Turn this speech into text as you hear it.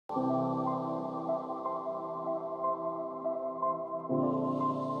Hey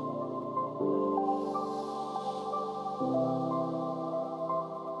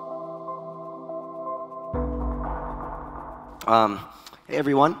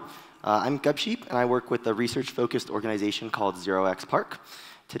everyone, I'm gubsheep and I work with a research-focused organization called ZeroXPark.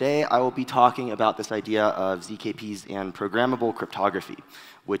 Today I will be talking about this idea of ZKPs and programmable cryptography,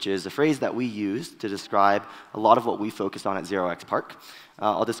 which is a phrase that we use to describe a lot of what we focus on at ZeroXPark.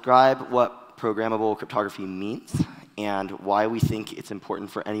 I'll describe what programmable cryptography means and why we think it's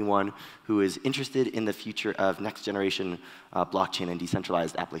important for anyone who is interested in the future of next-generation blockchain and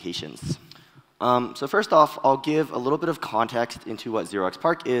decentralized applications. So first off, I'll give a little bit of context into what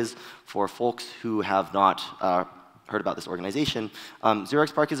ZeroXPark is for folks who have not heard about this organization.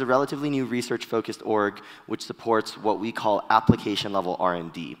 ZeroXPark is a relatively new research-focused org which supports what we call application-level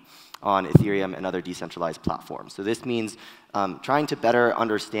R&D on Ethereum and other decentralized platforms. So this means trying to better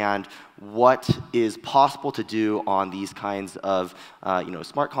understand what is possible to do on these kinds of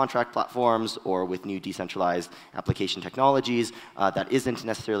smart contract platforms or with new decentralized application technologies that isn't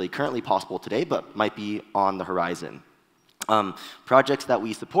necessarily currently possible today, but might be on the horizon. Projects that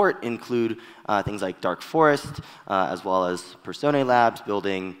we support include things like Dark Forest, as well as Personae Labs,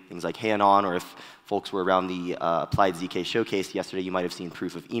 building things like HeyAnon, or if folks were around the Applied ZK showcase yesterday, you might have seen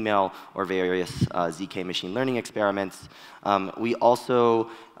proof of email or various ZK machine learning experiments. We also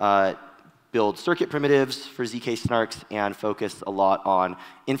build circuit primitives for zkSNARKs and focus a lot on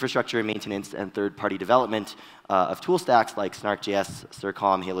infrastructure maintenance and third-party development of tool stacks like SNARKJS,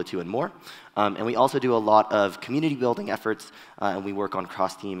 SIRCOM, Halo 2, and more. And we also do a lot of community building efforts, and we work on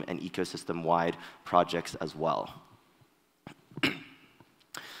cross-team and ecosystem-wide projects as well.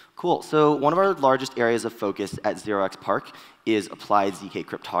 Cool, so one of our largest areas of focus at ZeroXPark is applied ZK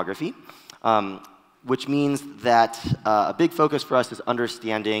cryptography, which means that a big focus for us is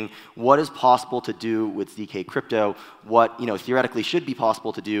understanding what is possible to do with ZK crypto, what theoretically should be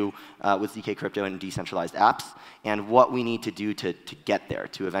possible to do with ZK crypto and decentralized apps, and what we need to do to get there,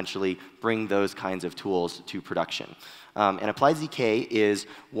 to eventually bring those kinds of tools to production. And applied ZK is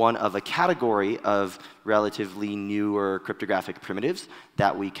one of a category of relatively newer cryptographic primitives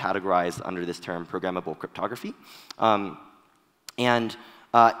that we categorize under this term, programmable cryptography. In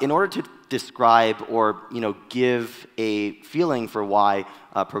order to describe or give a feeling for why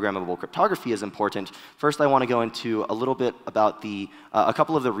programmable cryptography is important, first I want to go into a little bit about a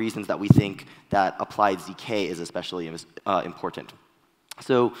couple of the reasons that we think that applied ZK is especially important.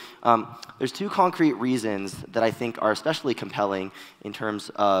 So there's two concrete reasons that I think are especially compelling in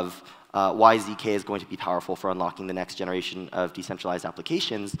terms of why ZK is going to be powerful for unlocking the next generation of decentralized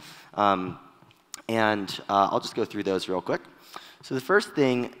applications. I'll just go through those real quick. So the first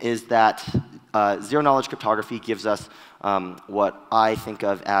thing is that zero-knowledge cryptography gives us what I think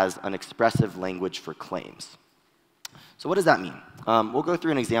of as an expressive language for claims. So what does that mean? We'll go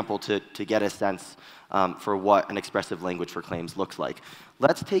through an example to get a sense for what an expressive language for claims looks like.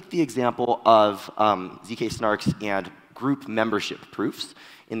 Let's take the example of zkSNARKs and group membership proofs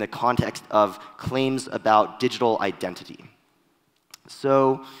in the context of claims about digital identity.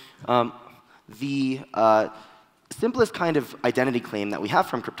 So the simplest kind of identity claim that we have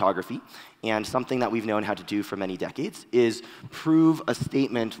from cryptography, and something that we've known how to do for many decades, is prove a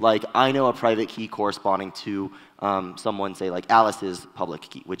statement like, I know a private key corresponding to someone, say, like Alice's public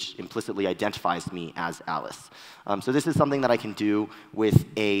key, which implicitly identifies me as Alice. So this is something that I can do with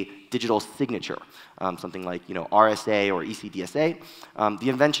a digital signature, something like RSA or ECDSA. The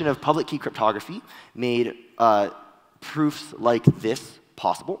invention of public key cryptography made proofs like this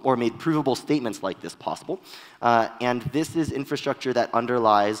possible, or made provable statements like this possible. And this is infrastructure that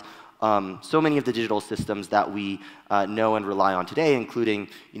underlies so many of the digital systems that we know and rely on today, including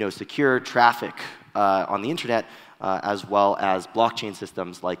secure traffic on the internet, as well as blockchain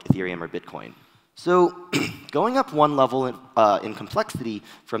systems like Ethereum or Bitcoin. So going up one level in complexity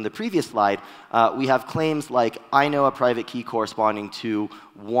from the previous slide, we have claims like, I know a private key corresponding to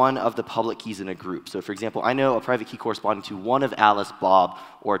one of the public keys in a group. So for example, I know a private key corresponding to one of Alice, Bob,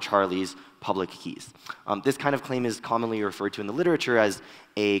 or Charlie's public keys. This kind of claim is commonly referred to in the literature as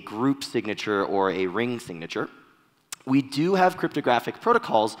a group signature or a ring signature. We do have cryptographic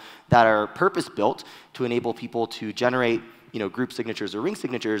protocols that are purpose-built to enable people to generate group signatures or ring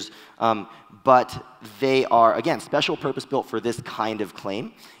signatures, but they are, again, special purpose-built for this kind of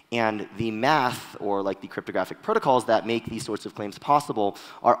claim. And the math, or like the cryptographic protocols that make these sorts of claims possible,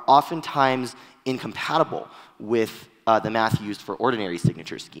 are oftentimes incompatible with the math used for ordinary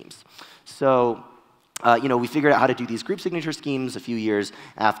signature schemes. So we figured out how to do these group signature schemes a few years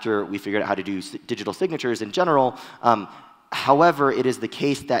after we figured out how to do digital signatures in general. However, it is the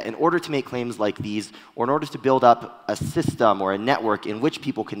case that in order to make claims like these, or in order to build up a system or a network in which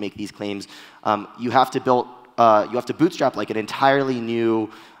people can make these claims, you have to bootstrap like an entirely new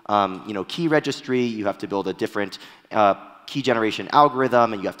key registry. You have to build a different key generation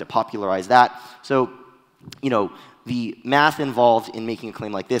algorithm, and you have to popularize that. So, the math involved in making a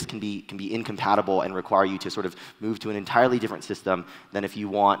claim like this can be incompatible and require you to sort of move to an entirely different system than if you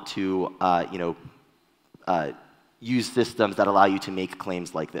want to use systems that allow you to make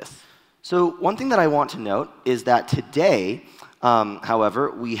claims like this. So one thing that I want to note is that today, however,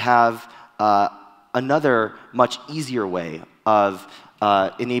 we have another much easier way of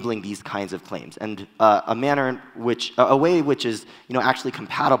enabling these kinds of claims, and a way which is actually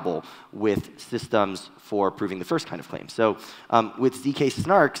compatible with systems for proving the first kind of claim. So with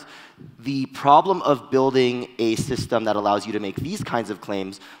zkSNARKs, the problem of building a system that allows you to make these kinds of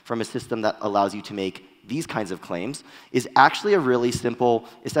claims from a system that allows you to make these kinds of claims is actually a really simple,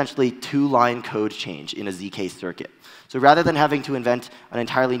 essentially two-line code change in a ZK circuit. So rather than having to invent an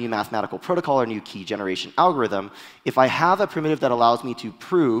entirely new mathematical protocol or new key generation algorithm, if I have a primitive that allows me to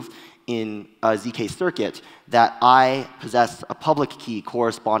prove in a ZK circuit that I possess a public key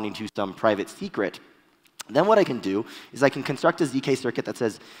corresponding to some private secret, then what I can do is I can construct a ZK circuit that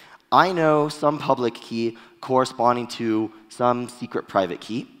says, I know some public key corresponding to some secret private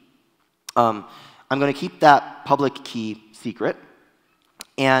key. I'm going to keep that public key secret,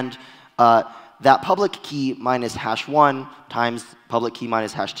 and that public key minus #1 times public key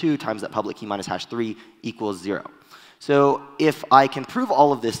minus #2 times that public key minus #3 equals 0. So if I can prove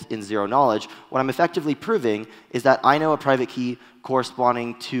all of this in zero knowledge, what I'm effectively proving is that I know a private key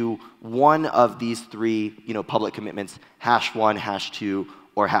corresponding to one of these three public commitments, #1, #2,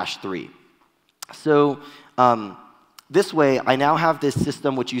 or #3. So this way, I now have this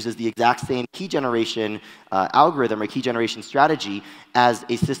system which uses the exact same key generation algorithm or key generation strategy as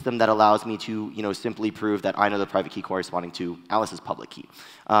a system that allows me to simply prove that I know the private key corresponding to Alice's public key.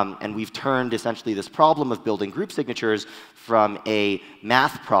 And we've turned essentially this problem of building group signatures from a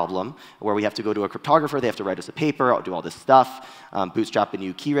math problem where we have to go to a cryptographer, they have to write us a paper, do all this stuff, bootstrap a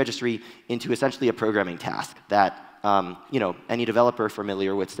new key registry, into essentially a programming task that any developer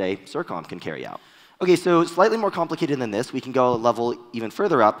familiar with, say, CIRCOM can carry out. Okay, so slightly more complicated than this, we can go a level even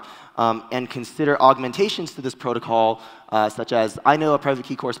further up and consider augmentations to this protocol, such as I know a private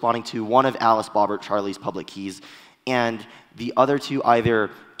key corresponding to one of Alice, Bob, or Charlie's public keys, and the other two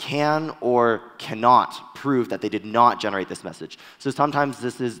either can or cannot prove that they did not generate this message. So sometimes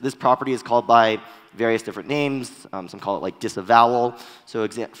this property is called by various different names. Some call it like disavowal. So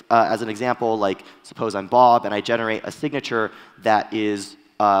as an example, like suppose I'm Bob and I generate a signature that is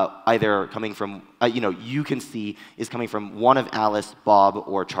either coming from, you can see is coming from one of Alice, Bob,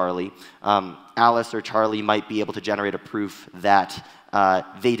 or Charlie. Alice or Charlie might be able to generate a proof that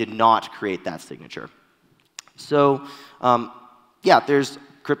they did not create that signature. So yeah, there's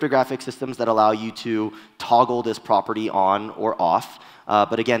cryptographic systems that allow you to toggle this property on or off.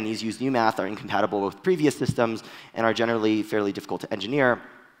 But again, these use new math, are incompatible with previous systems, and are generally fairly difficult to engineer.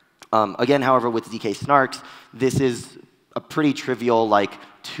 Again, however, with zkSNARKs, this is a pretty trivial, like,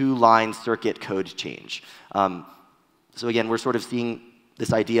 two-line circuit code change. So again, we're sort of seeing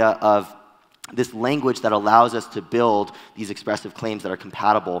this idea of this language that allows us to build these expressive claims that are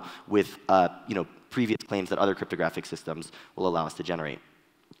compatible with previous claims that other cryptographic systems will allow us to generate.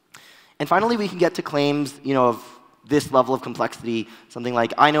 And finally, we can get to claims of this level of complexity, something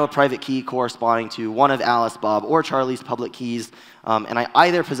like I know a private key corresponding to one of Alice, Bob, or Charlie's public keys, and I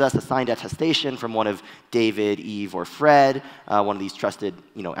either possess a signed attestation from one of David, Eve, or Fred, one of these trusted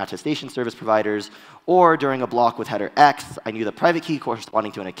attestation service providers, or during a block with header X, I knew the private key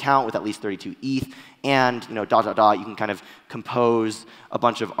corresponding to an account with at least 32 ETH, and you can kind of compose a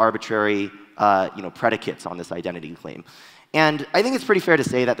bunch of arbitrary predicates on this identity claim. And I think it's pretty fair to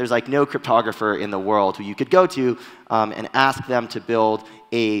say that there's like no cryptographer in the world who you could go to and ask them to build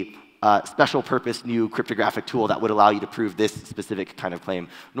a special purpose new cryptographic tool that would allow you to prove this specific kind of claim,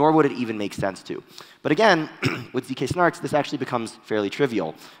 nor would it even make sense to. But again, with zkSNARKs, this actually becomes fairly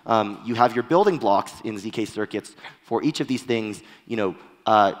trivial. You have your building blocks in ZK circuits for each of these things,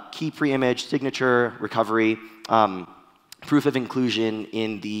 key preimage, signature, recovery, proof of inclusion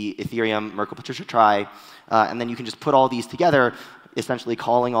in the Ethereum Merkle-Patricia trie, and then you can just put all these together, essentially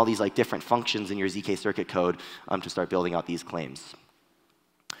calling all these like different functions in your ZK circuit code to start building out these claims.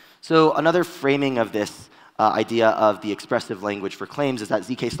 So another framing of this idea of the expressive language for claims is that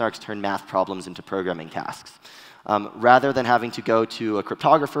zkSNARKs turn math problems into programming tasks. Rather than having to go to a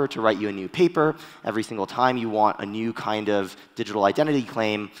cryptographer to write you a new paper every single time you want a new kind of digital identity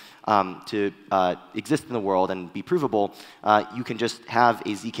claim to exist in the world and be provable, you can just have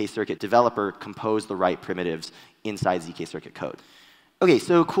a zkCircuit developer compose the right primitives inside zkCircuit code. OK,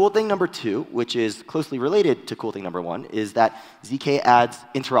 so cool thing number 2, which is closely related to cool thing number 1, is that ZK adds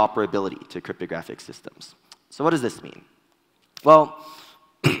interoperability to cryptographic systems. So what does this mean? Well,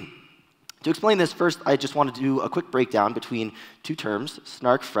 to explain this, first, I just want to do a quick breakdown between two terms,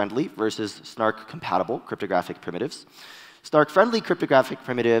 SNARK-friendly versus SNARK-compatible cryptographic primitives. SNARK-friendly cryptographic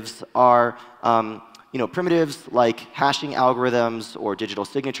primitives are primitives like hashing algorithms or digital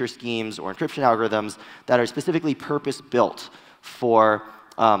signature schemes or encryption algorithms that are specifically purpose-built for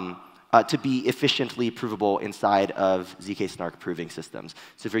to be efficiently provable inside of zkSNARK proving systems.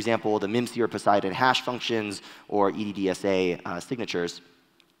 So for example, the MIMC or Poseidon hash functions or EDDSA signatures.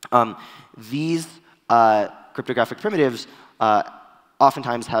 These cryptographic primitives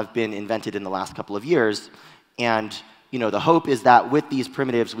oftentimes have been invented in the last couple of years. And the hope is that with these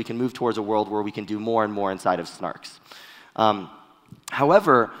primitives, we can move towards a world where we can do more and more inside of SNARKs.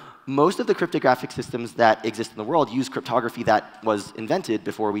 However, most of the cryptographic systems that exist in the world use cryptography that was invented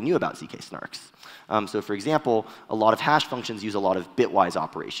before we knew about zkSNARKs. So for example, a lot of hash functions use a lot of bitwise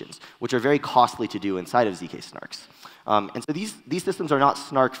operations, which are very costly to do inside of zkSNARKs. And so these systems are not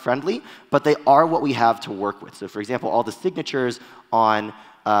SNARK-friendly, but they are what we have to work with. So for example, all the signatures on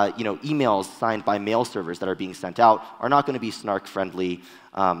emails signed by mail servers that are being sent out are not going to be SNARK-friendly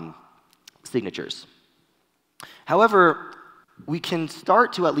signatures. However, we can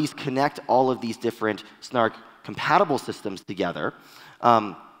start to at least connect all of these different SNARK-compatible systems together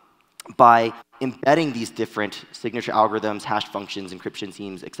by embedding these different signature algorithms, hash functions, encryption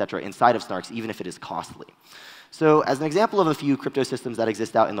schemes, et cetera, inside of SNARKs, even if it is costly. So as an example of a few crypto systems that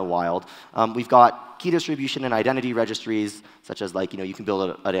exist out in the wild, we've got key distribution and identity registries, such as you can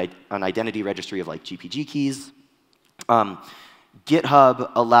build an identity registry of GPG keys.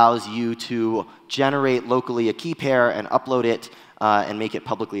 GitHub allows you to generate locally a key pair and upload it and make it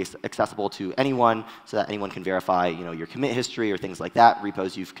publicly accessible to anyone so that anyone can verify your commit history or things like that,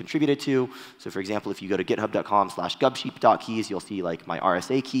 repos you've contributed to. So for example, if you go to github.com/gubsheep.keys, you'll see my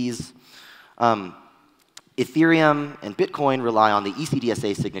RSA keys. Ethereum and Bitcoin rely on the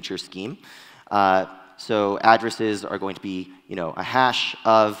ECDSA signature scheme. So addresses are going to be a hash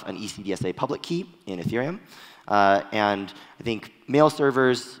of an ECDSA public key in Ethereum. And I think mail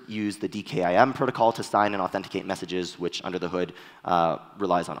servers use the DKIM protocol to sign and authenticate messages, which under the hood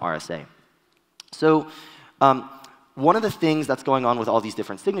relies on RSA. So one of the things that's going on with all these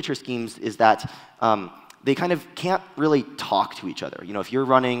different signature schemes is that they kind of can't really talk to each other. If you're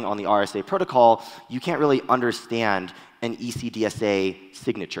running on the RSA protocol, you can't really understand an ECDSA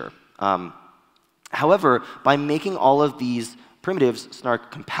signature. However, by making all of these primitives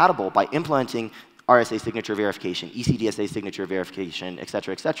SNARK compatible, by implementing RSA signature verification, ECDSA signature verification, et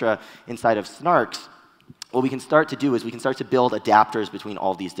cetera, inside of SNARKs, what we can start to do is we can start to build adapters between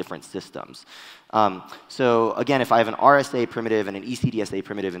all these different systems. So again, if I have an RSA primitive and an ECDSA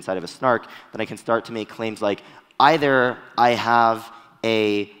primitive inside of a SNARK, then I can start to make claims like either I have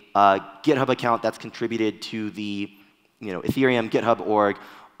a GitHub account that's contributed to the Ethereum GitHub org,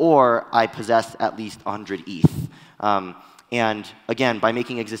 or I possess at least 100 ETH. And again, by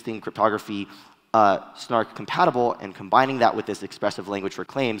making existing cryptography SNARK compatible and combining that with this expressive language for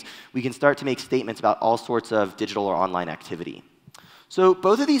claims, we can start to make statements about all sorts of digital or online activity. So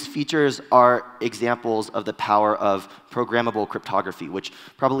both of these features are examples of the power of programmable cryptography, which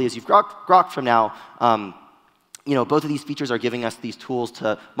probably as you've grokked from now, both of these features are giving us these tools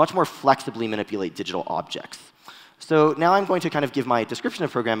to much more flexibly manipulate digital objects. So now I'm going to kind of give my description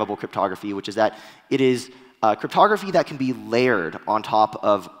of programmable cryptography, which is that it is cryptography that can be layered on top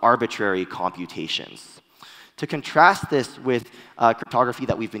of arbitrary computations. To contrast this with cryptography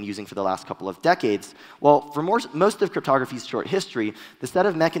that we've been using for the last couple of decades, well, for most of cryptography's short history, the set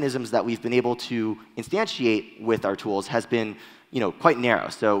of mechanisms that we've been able to instantiate with our tools has been quite narrow.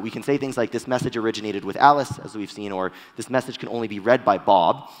 So we can say things like this message originated with Alice, as we've seen, or this message can only be read by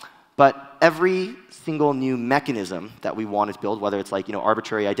Bob. But every single new mechanism that we want to build, whether it's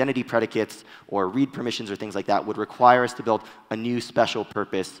arbitrary identity predicates or read permissions or things like that, would require us to build a new special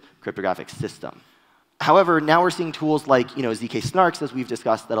purpose cryptographic system. However, now we're seeing tools like zkSNARKs, as we've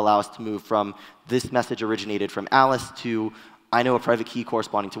discussed, that allow us to move from this message originated from Alice to I know a private key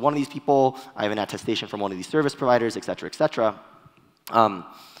corresponding to one of these people, I have an attestation from one of these service providers, et cetera, et cetera.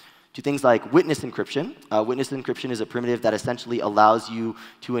 to things like witness encryption. Witness encryption is a primitive that essentially allows you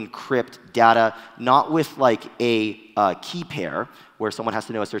to encrypt data not with like a key pair, where someone has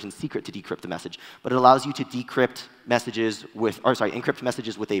to know a certain secret to decrypt the message, but it allows you to decrypt messages with, encrypt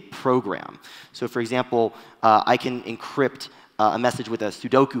messages with a program. So for example, I can encrypt a message with a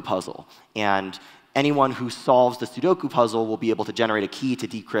Sudoku puzzle, and anyone who solves the Sudoku puzzle will be able to generate a key to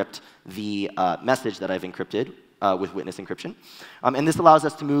decrypt the message that I've encrypted with witness encryption. And this allows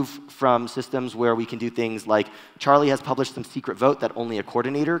us to move from systems where we can do things like Charlie has published some secret vote that only a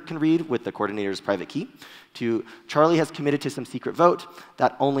coordinator can read with the coordinator's private key, to Charlie has committed to some secret vote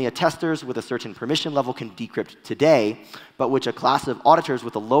that only attesters with a certain permission level can decrypt today, but which a class of auditors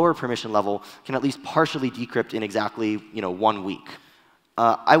with a lower permission level can at least partially decrypt in exactly 1 week.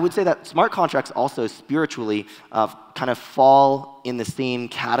 I would say that smart contracts also spiritually kind of fall in the same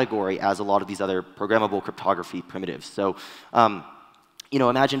category as a lot of these other programmable cryptography primitives. So,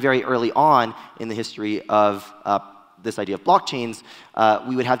 imagine very early on in the history of this idea of blockchains,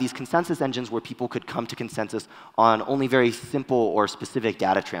 we would have these consensus engines where people could come to consensus on only very simple or specific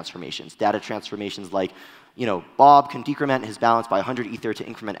data transformations. Data transformations like, Bob can decrement his balance by 100 ether to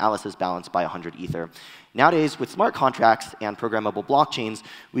increment Alice's balance by 100 ether. Nowadays, with smart contracts and programmable blockchains,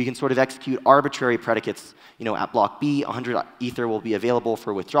 we can sort of execute arbitrary predicates. At block B, 100 ether will be available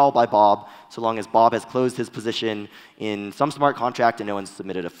for withdrawal by Bob, so long as Bob has closed his position in some smart contract and no one's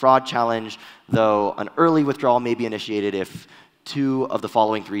submitted a fraud challenge, though an early withdrawal may be initiated if 2 of the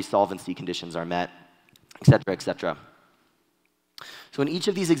following 3 solvency conditions are met, et cetera, et cetera. So in each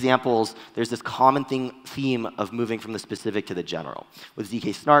of these examples, there's this common theme of moving from the specific to the general. With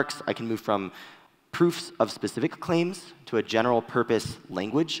zkSNARKs, I can move from proofs of specific claims to a general purpose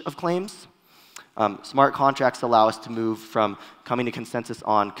language of claims. Smart contracts allow us to move from coming to consensus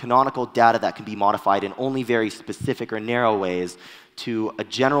on canonical data that can be modified in only very specific or narrow ways to a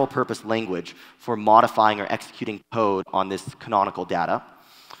general purpose language for modifying or executing code on this canonical data.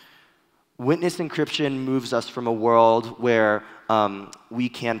 Witness encryption moves us from a world where we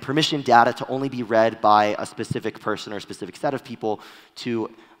can permission data to only be read by a specific person or a specific set of people to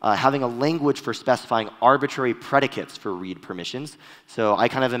having a language for specifying arbitrary predicates for read permissions. So I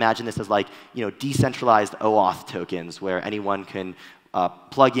kind of imagine this as like, decentralized OAuth tokens where anyone can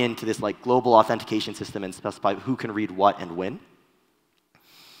plug into this like global authentication system and specify who can read what and when.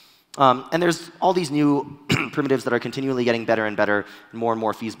 And there's all these new primitives that are continually getting better and better and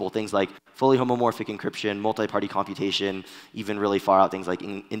more feasible. Things like fully homomorphic encryption, multi-party computation, even really far out things like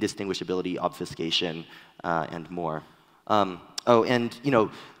indistinguishability, obfuscation, and more.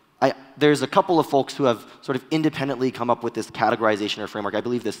 There's a couple of folks who have sort of independently come up with this categorization or framework. I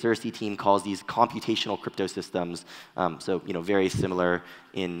believe the Cersei team calls these computational crypto systems. Very similar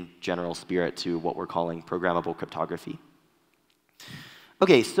in general spirit to what we're calling programmable cryptography.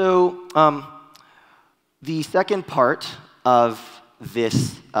 Okay, so the second part of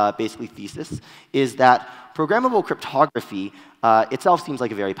this basically thesis is that programmable cryptography itself seems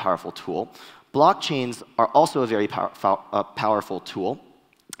like a very powerful tool. Blockchains are also a very powerful tool,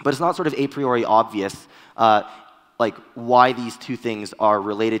 but it's not sort of a priori obvious like why these two things are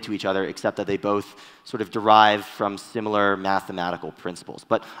related to each other, except that they both sort of derive from similar mathematical principles.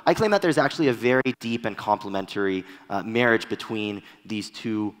 But I claim that there's actually a very deep and complementary marriage between these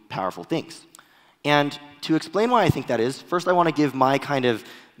two powerful things. And to explain why I think that is, first I want to give my kind of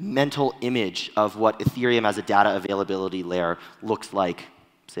mental image of what Ethereum as a data availability layer looks like,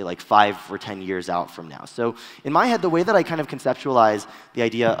 say like 5 or 10 years out from now. So in my head, the way that I kind of conceptualize the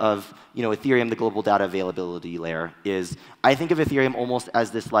idea of Ethereum, the global data availability layer, is I think of Ethereum almost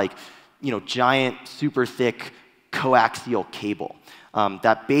as this like giant, super thick coaxial cable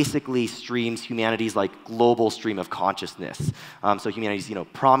that basically streams humanity's like global stream of consciousness. So humanity's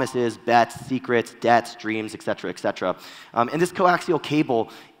promises, bets, secrets, debts, dreams, et cetera, et cetera. And this coaxial cable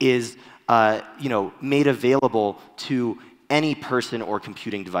is made available to any person or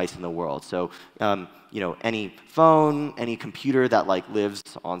computing device in the world. So, any phone, any computer that like lives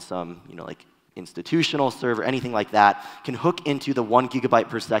on some, like institutional server, anything like that, can hook into the 1 gigabyte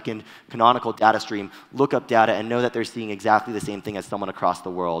per second canonical data stream, look up data, and know that they're seeing exactly the same thing as someone across the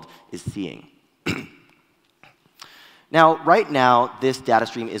world is seeing. Now, right now, this data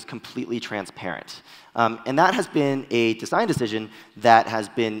stream is completely transparent. And that has been a design decision that has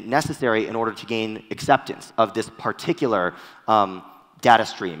been necessary in order to gain acceptance of this particular data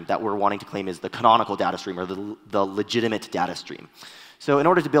stream that we're wanting to claim is the canonical data stream or the legitimate data stream. So in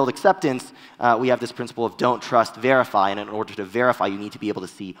order to build acceptance, we have this principle of don't trust, verify. And in order to verify, you need to be able to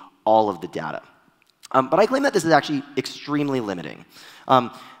see all of the data. But I claim that this is actually extremely limiting.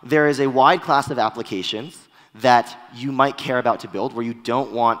 There is a wide class of applications that you might care about to build, where you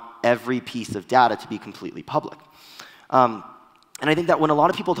don't want every piece of data to be completely public. And I think that when a lot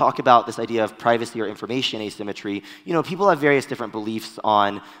of people talk about this idea of privacy or information asymmetry, people have various different beliefs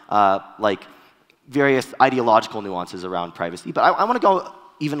on like various ideological nuances around privacy. But I want to go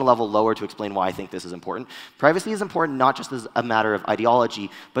even a level lower to explain why I think this is important. Privacy is important not just as a matter of ideology,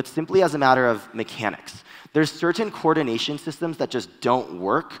 but simply as a matter of mechanics. There's certain coordination systems that just don't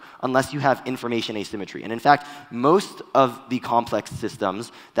work unless you have information asymmetry. And in fact, most of the complex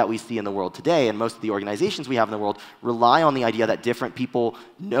systems that we see in the world today, and most of the organizations we have in the world, rely on the idea that different people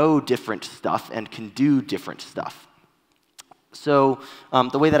know different stuff and can do different stuff. So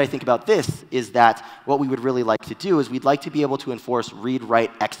the way that I think about this is that what we would really like to do is we'd like to be able to enforce read,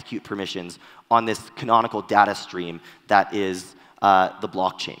 write, execute permissions on this canonical data stream that is the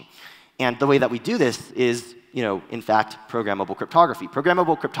blockchain. And the way that we do this is, in fact, programmable cryptography.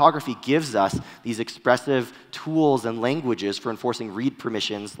 Programmable cryptography gives us these expressive tools and languages for enforcing read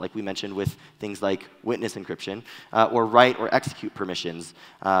permissions, like we mentioned with things like witness encryption, or write or execute permissions,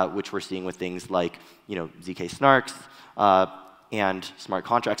 which we're seeing with things like, zkSNARKs, and smart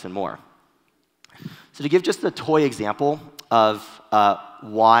contracts and more. So to give just a toy example of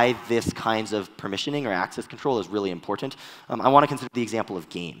why this kinds of permissioning or access control is really important, I want to consider the example of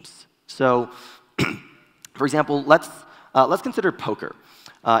games. So, for example, let's consider poker.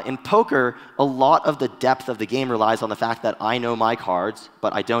 In poker, a lot of the depth of the game relies on the fact that I know my cards,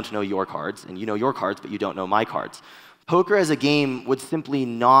 but I don't know your cards, and you know your cards, but you don't know my cards. Poker as a game would simply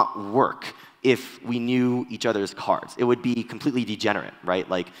not work if we knew each other's cards. It would be completely degenerate, right?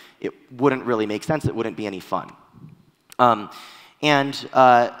 Like, it wouldn't really make sense. It wouldn't be any fun. A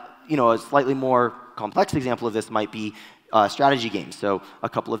slightly more complex example of this might be strategy games. So a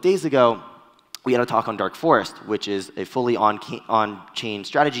couple of days ago, we had a talk on Dark Forest, which is a fully on-chain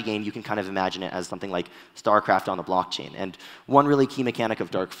strategy game. You can kind of imagine it as something like StarCraft on the blockchain. And one really key mechanic of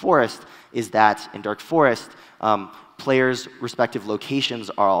Dark Forest is that in Dark Forest, players' respective locations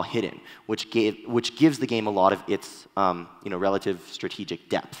are all hidden, which gives the game a lot of its relative strategic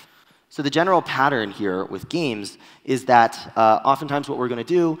depth. So the general pattern here with games is that oftentimes what we're going to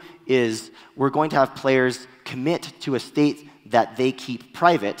do is we're going to have players commit to a state that they keep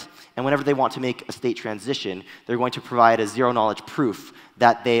private, and whenever they want to make a state transition, they're going to provide a zero-knowledge proof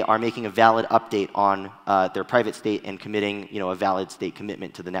that they are making a valid update on their private state and committing a valid state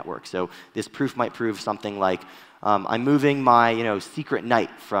commitment to the network. So this proof might prove something like, I'm moving my secret knight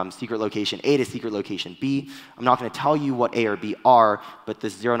from secret location A to secret location B. I'm not going to tell you what A or B are, but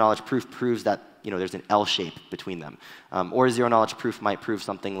this zero-knowledge proof proves that there's an L shape between them. Or a zero-knowledge proof might prove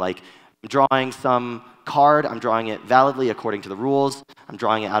something like, I'm drawing some card, I'm drawing it validly according to the rules, I'm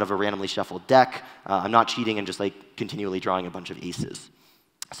drawing it out of a randomly shuffled deck, I'm not cheating and just like continually drawing a bunch of aces.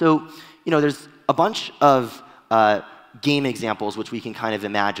 So, there's a bunch of game examples which we can kind of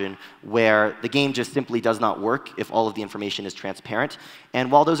imagine where the game just simply does not work if all of the information is transparent. And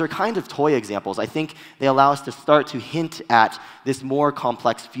while those are kind of toy examples, I think they allow us to start to hint at this more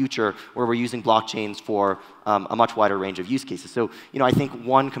complex future where we're using blockchains for a much wider range of use cases. So, I think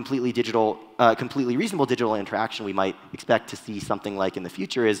one completely reasonable digital interaction we might expect to see something like in the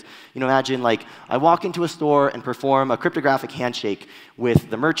future is, imagine like I walk into a store and perform a cryptographic handshake with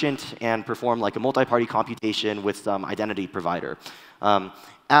the merchant and perform like a multi-party computation with some identity provider.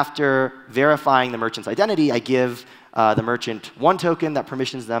 After verifying the merchant's identity, I give the merchant one token that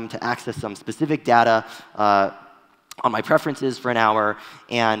permissions them to access some specific data on my preferences for an hour,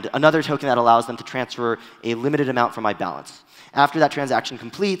 and another token that allows them to transfer a limited amount from my balance. After that transaction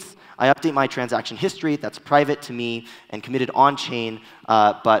completes, I update my transaction history that's private to me and committed on-chain,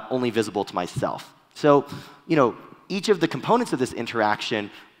 but only visible to myself. So, each of the components of this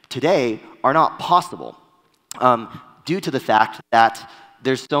interaction today are not possible due to the fact that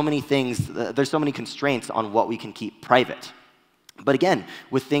there's so many constraints on what we can keep private. But again,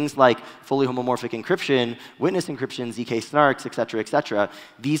 with things like fully homomorphic encryption, witness encryption, zkSNARKs, et cetera,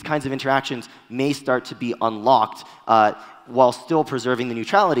 these kinds of interactions may start to be unlocked while still preserving the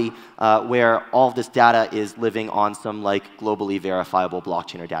neutrality where all of this data is living on some like globally verifiable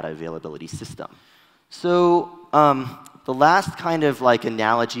blockchain or data availability system. So the last kind of like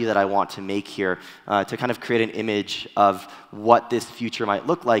analogy that I want to make here to kind of create an image of what this future might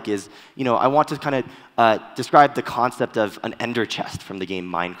look like is, I want to kind of describe the concept of an ender chest from the game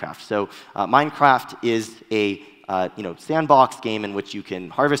Minecraft. So Minecraft is a sandbox game in which you can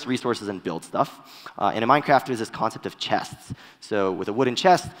harvest resources and build stuff. And in Minecraft, there's this concept of chests. So with a wooden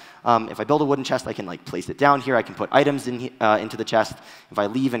chest, if I build a wooden chest, I can place it down here. I can put items into the chest. If I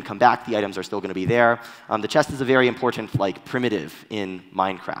leave and come back, the items are still going to be there. The chest is a very important primitive in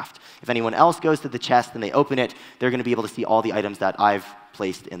Minecraft. If anyone else goes to the chest and they open it, they're going to be able to see all the items that I've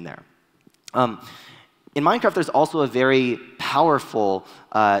placed in there. In Minecraft, there's also a very powerful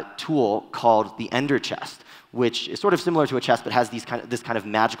tool called the Ender chest, which is sort of similar to a chest but has this kind of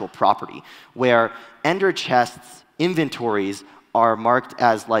magical property, where Ender chests inventories are marked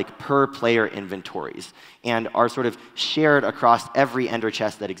as per player inventories and are sort of shared across every Ender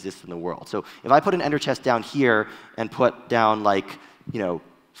chest that exists in the world. So if I put an Ender chest down here and put down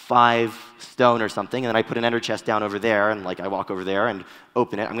 5 stone or something, and then I put an Ender chest down over there, and I walk over there and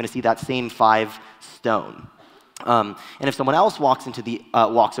open it, I'm going to see that same 5 stone. And if someone else walks over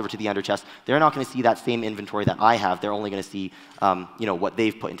to the Ender chest, they're not going to see that same inventory that I have. They're only going to see what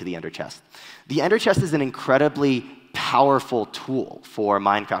they've put into the Ender chest. The Ender chest is an incredibly powerful tool for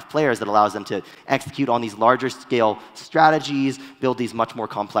Minecraft players that allows them to execute on these larger scale strategies, build these much more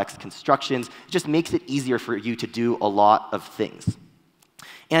complex constructions. It just makes it easier for you to do a lot of things.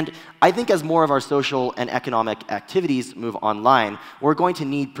 And I think as more of our social and economic activities move online, we're going to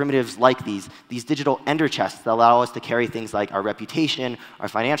need primitives like these digital Ender chests that allow us to carry things like our reputation, our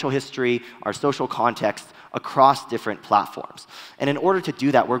financial history, our social context across different platforms. And in order to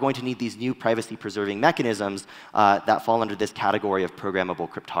do that, we're going to need these new privacy-preserving mechanisms that fall under this category of programmable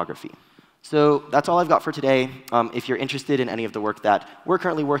cryptography. So that's all I've got for today. If you're interested in any of the work that we're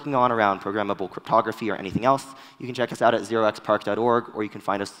currently working on around programmable cryptography or anything else, you can check us out at zeroxpark.org, or you can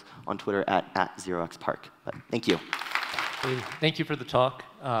find us on Twitter at zeroxpark. But thank you. Thank you for the talk.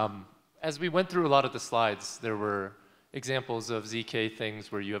 As we went through a lot of the slides, there were examples of ZK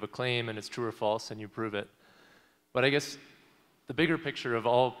things where you have a claim and it's true or false and you prove it. But I guess the bigger picture of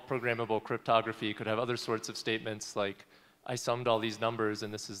all programmable cryptography could have other sorts of statements like, I summed all these numbers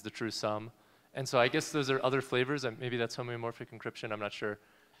and this is the true sum. And so I guess those are other flavors, and maybe that's homomorphic encryption, I'm not sure.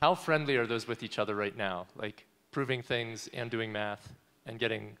 How friendly are those with each other right now? Like proving things and doing math and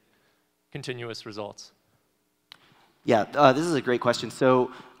getting continuous results? Yeah, this is a great question.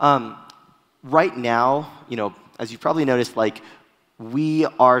 So right now, as you've probably noticed, we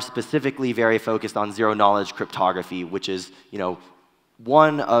are specifically very focused on zero-knowledge cryptography, which is,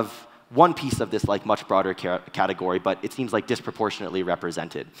 one piece of this much broader category, but it seems disproportionately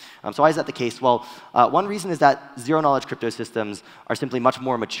represented. So why is that the case? Well, one reason is that zero-knowledge crypto systems are simply much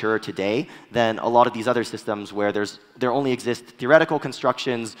more mature today than a lot of these other systems where there only exist theoretical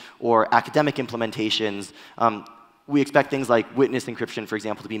constructions or academic implementations. We expect things like witness encryption, for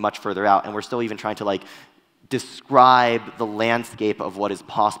example, to be much further out, and we're still even trying to describe the landscape of what is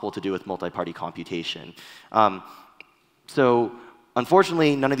possible to do with multi-party computation. So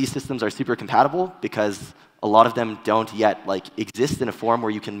unfortunately, none of these systems are super compatible because a lot of them don't yet exist in a form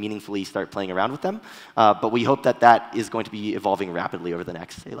where you can meaningfully start playing around with them. But we hope that that is going to be evolving rapidly over the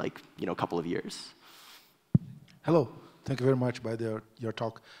next, say, couple of years. Hello. Thank you very much by your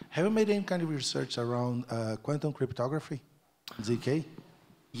talk. Have you made any kind of research around quantum cryptography, ZK?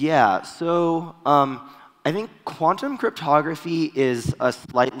 Yeah. So I think quantum cryptography is a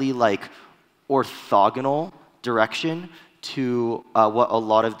slightly orthogonal direction to what a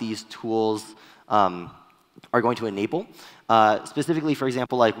lot of these tools are going to enable. Specifically, for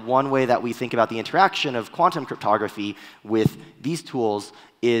example, one way that we think about the interaction of quantum cryptography with these tools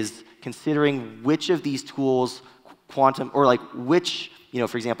is considering which of these tools which,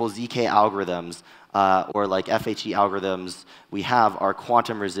 for example, ZK algorithms or FHE algorithms we have are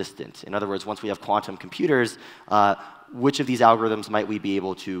quantum resistant. In other words, once we have quantum computers, which of these algorithms might we be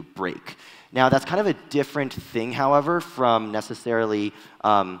able to break? Now, that's kind of a different thing, however, from necessarily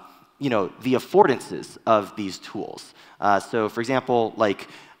the affordances of these tools. So, for example,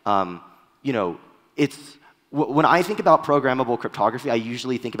 when I think about programmable cryptography, I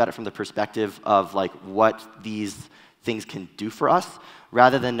usually think about it from the perspective of what these things can do for us,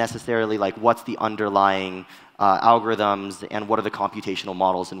 rather than necessarily what's the underlying algorithms and what are the computational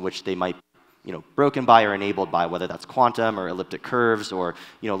models in which they might broken by or enabled by, whether that's quantum or elliptic curves or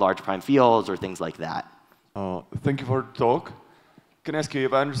large prime fields or things like that. Thank you for the talk. Can I ask you,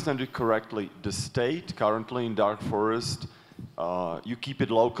 if I understand you correctly, the state currently in Dark Forest, you keep it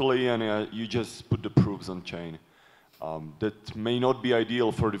locally and you just put the proofs on chain. That may not be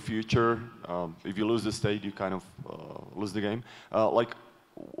ideal for the future. If you lose the state, you kind of lose the game.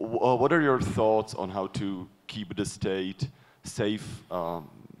 What are your thoughts on how to keep the state safe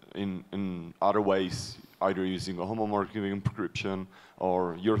in other ways, either using a homomorphic encryption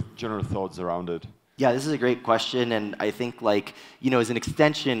or your general thoughts around it? Yeah, this is a great question, and I think, like, as an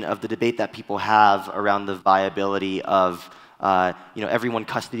extension of the debate that people have around the viability of everyone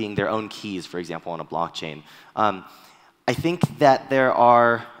custodying their own keys, for example, on a blockchain. I think that there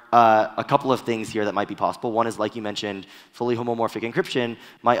are a couple of things here that might be possible. One is, like you mentioned, fully homomorphic encryption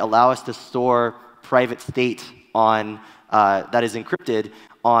might allow us to store private state on that is encrypted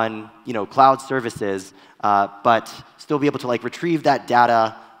on cloud services, but still be able to retrieve that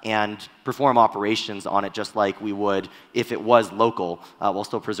data and perform operations on it just like we would if it was local, while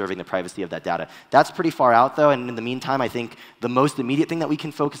still preserving the privacy of that data. That's pretty far out, though, and in the meantime, I think the most immediate thing that we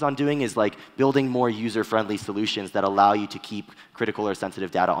can focus on doing is building more user-friendly solutions that allow you to keep critical or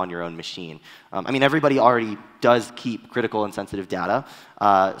sensitive data on your own machine. I mean, everybody already does keep critical and sensitive data,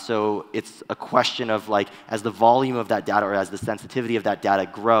 so it's a question of, as the volume of that data or as the sensitivity of that data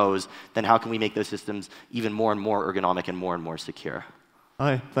grows, then how can we make those systems even more and more ergonomic and more secure?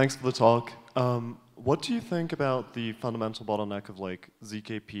 Hi, thanks for the talk. What do you think about the fundamental bottleneck of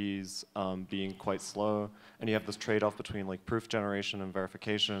ZKPs being quite slow, and you have this trade-off between proof generation and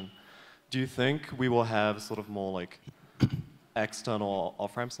verification? Do you think we will have sort of more external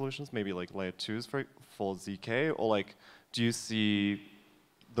off-ramp solutions, maybe layer 2s for ZK, or do you see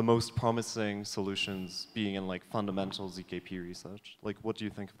the most promising solutions being in fundamental ZKP research? What do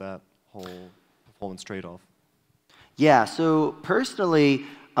you think of that whole performance trade-off? Yeah, so personally,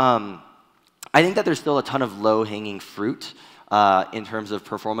 I think that there's still a ton of low-hanging fruit in terms of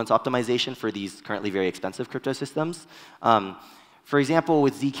performance optimization for these currently very expensive crypto systems. For example,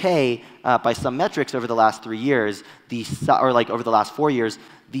 with ZK, by some metrics over the last 3 years, over the last 4 years,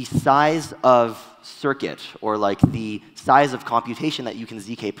 the size of circuit, or the size of computation that you can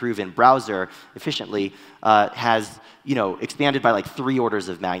ZK prove in browser efficiently, has expanded by 3 orders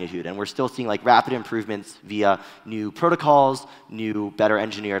of magnitude. And we're still seeing rapid improvements via new protocols, new, better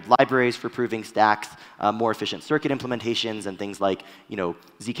engineered libraries for proving stacks, more efficient circuit implementations, and things like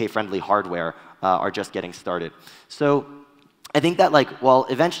ZK-friendly hardware are just getting started. So I think that while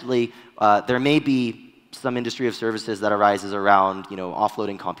eventually there may be some industry of services that arises around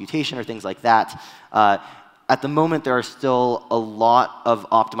offloading computation or things like that, at the moment there are still a lot of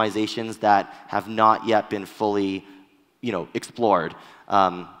optimizations that have not yet been fully explored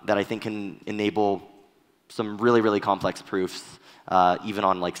that I think can enable some really complex proofs even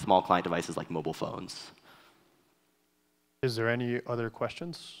on small client devices like mobile phones. Is there any other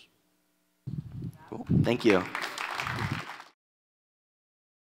questions? Cool. Thank you.